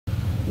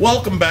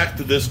Welcome back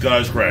to this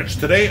guy's garage.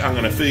 Today I'm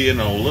going to fill you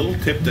in on a little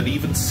tip that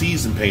even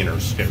seasoned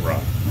painters get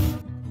wrong.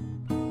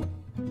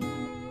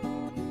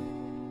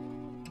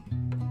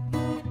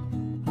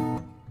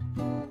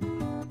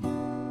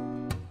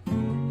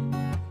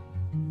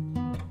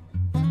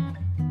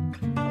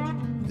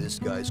 This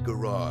guy's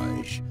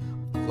garage.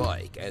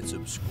 Like and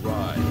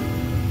subscribe.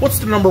 What's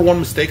the number one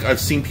mistake I've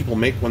seen people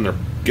make when they're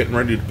getting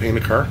ready to paint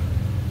a car?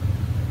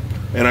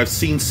 And I've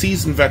seen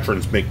seasoned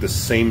veterans make the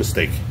same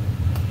mistake.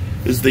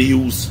 Is they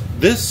use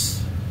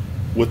this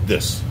with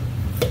this.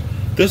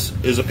 This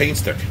is a paint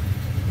stick,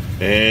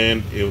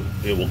 and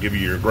it will give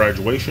you your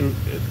graduation.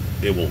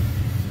 It will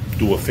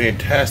do a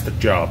fantastic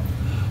job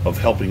of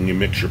helping you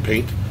mix your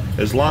paint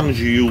as long as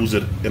you use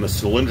it in a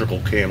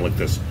cylindrical can like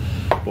this.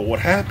 But what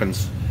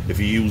happens if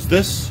you use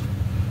this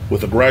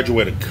with a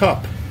graduated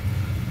cup,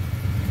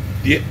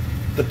 the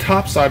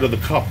top side of the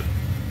cup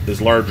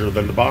is larger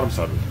than the bottom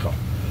side of the cup.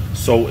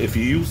 So if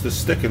you use this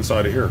stick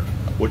inside of here,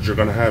 what you're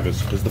going to have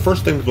is, because the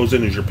first thing that goes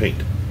in is your paint.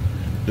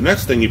 The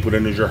next thing you put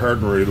in is your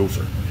hardener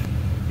reducer.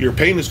 Your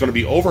paint is going to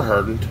be over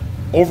hardened,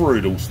 over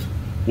reduced,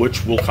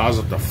 which will cause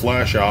it to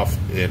flash off.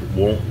 It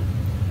won't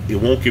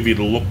give you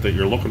the look that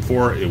you're looking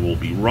for. It will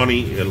be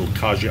runny. It'll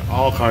cause you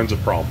all kinds of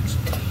problems.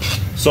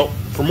 So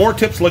for more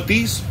tips like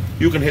these,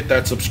 you can hit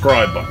that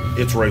subscribe button.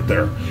 It's right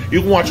there. You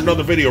can watch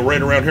another video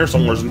right around here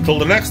somewhere. Until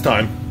the next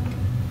time,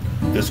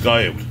 this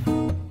guy out.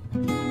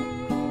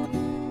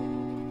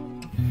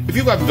 If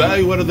you got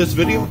value out of this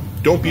video,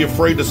 don't be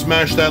afraid to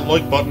smash that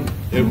like button.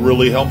 It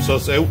really helps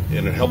us out,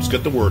 and it helps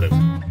get the word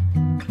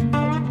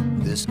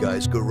out. This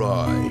guy's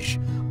garage.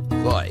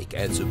 Like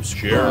and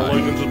subscribe. Share,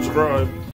 like, and subscribe.